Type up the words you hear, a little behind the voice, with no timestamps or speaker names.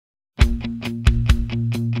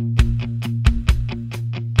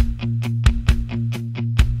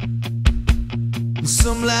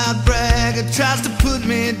some loud bragger tries to put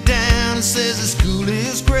me down and says the school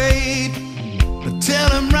is great. I tell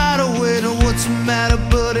him right away, no, what's the matter,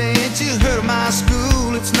 buddy? Ain't you heard of my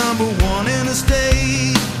school? It's #1 in the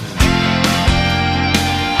state.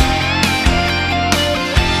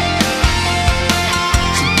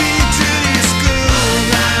 So be true to your school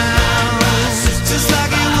now, just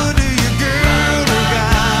like you would to your girl or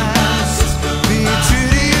guy. Be true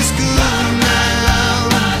to your school now,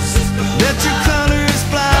 let your colors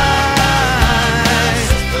fly.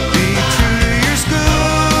 Be true to your school.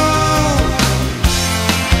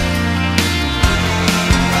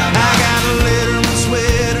 I got a letterman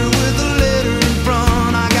sweater with a letter in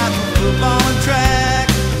front. I got the football and track.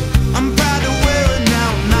 I'm proud to wear it now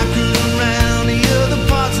when I cruise around the other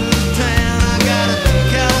parts of the town. I got a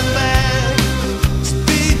decal bag. So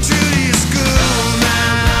be true to your school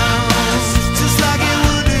now, just like you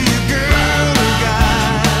would to your girl or guy.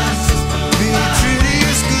 Be true to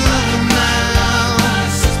your school now,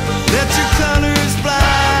 let your colors fly.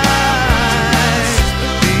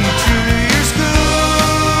 Be true to your school.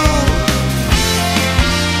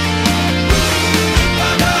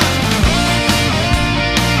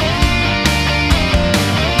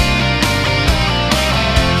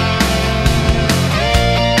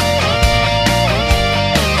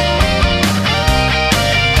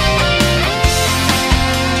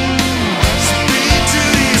 So be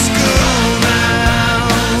true to your school now,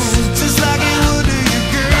 just like you would to your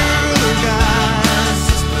girl or guy.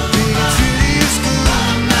 Be true to your school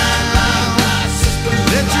now,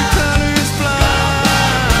 let your colors fly.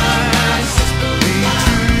 Be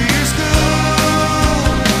true to your school.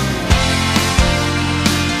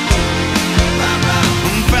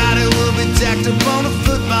 On Friday we'll be jacked up on a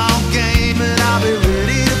football game, and I'll be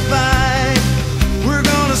ready to fight. We're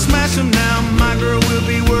gonna smash 'em now. My girl will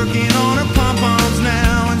be working on her pom-poms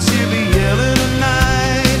now, and she'll be yelling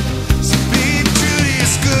tonight. So be true to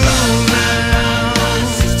your school now,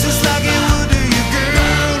 just like you would to your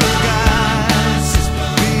girl or guy.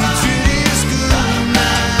 Be true to your school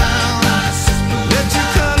now, let your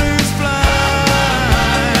colors fly.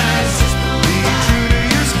 Be true to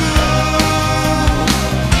your school.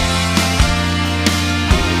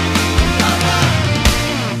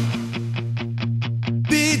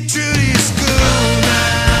 Be true to your school now.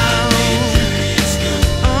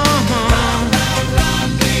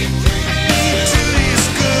 Be true to your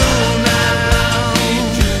school now.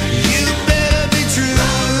 You better be true.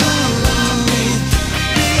 Be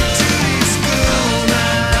true to your school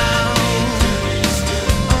now. Be true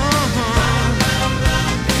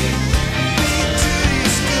to your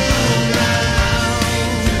school now.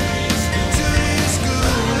 True to your school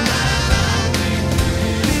now.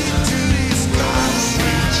 Be true to your school.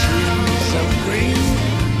 Trees of green,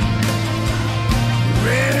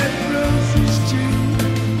 red roses too.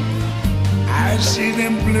 I see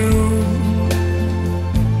them bloom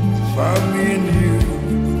for me and you,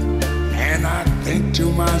 and I think to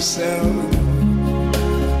myself,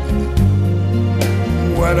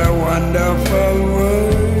 what a wonderful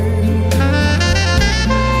world.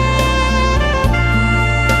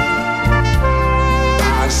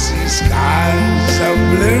 I see skies of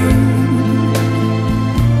blue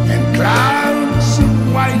and clouds of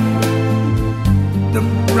white, the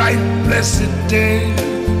bright blessed day,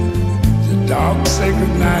 the dark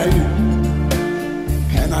sacred night,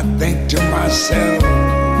 and I think to myself,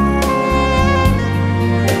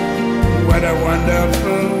 what a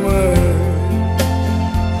wonderful world.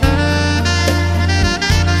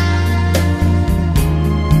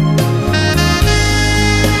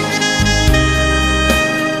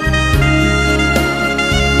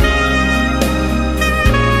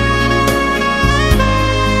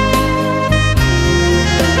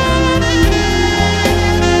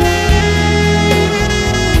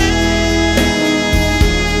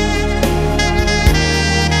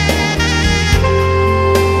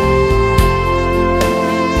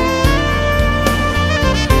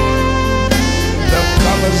 The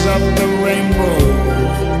colors of the rainbow,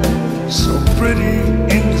 so pretty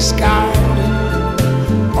in the sky,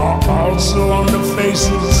 are also on the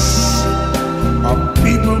faces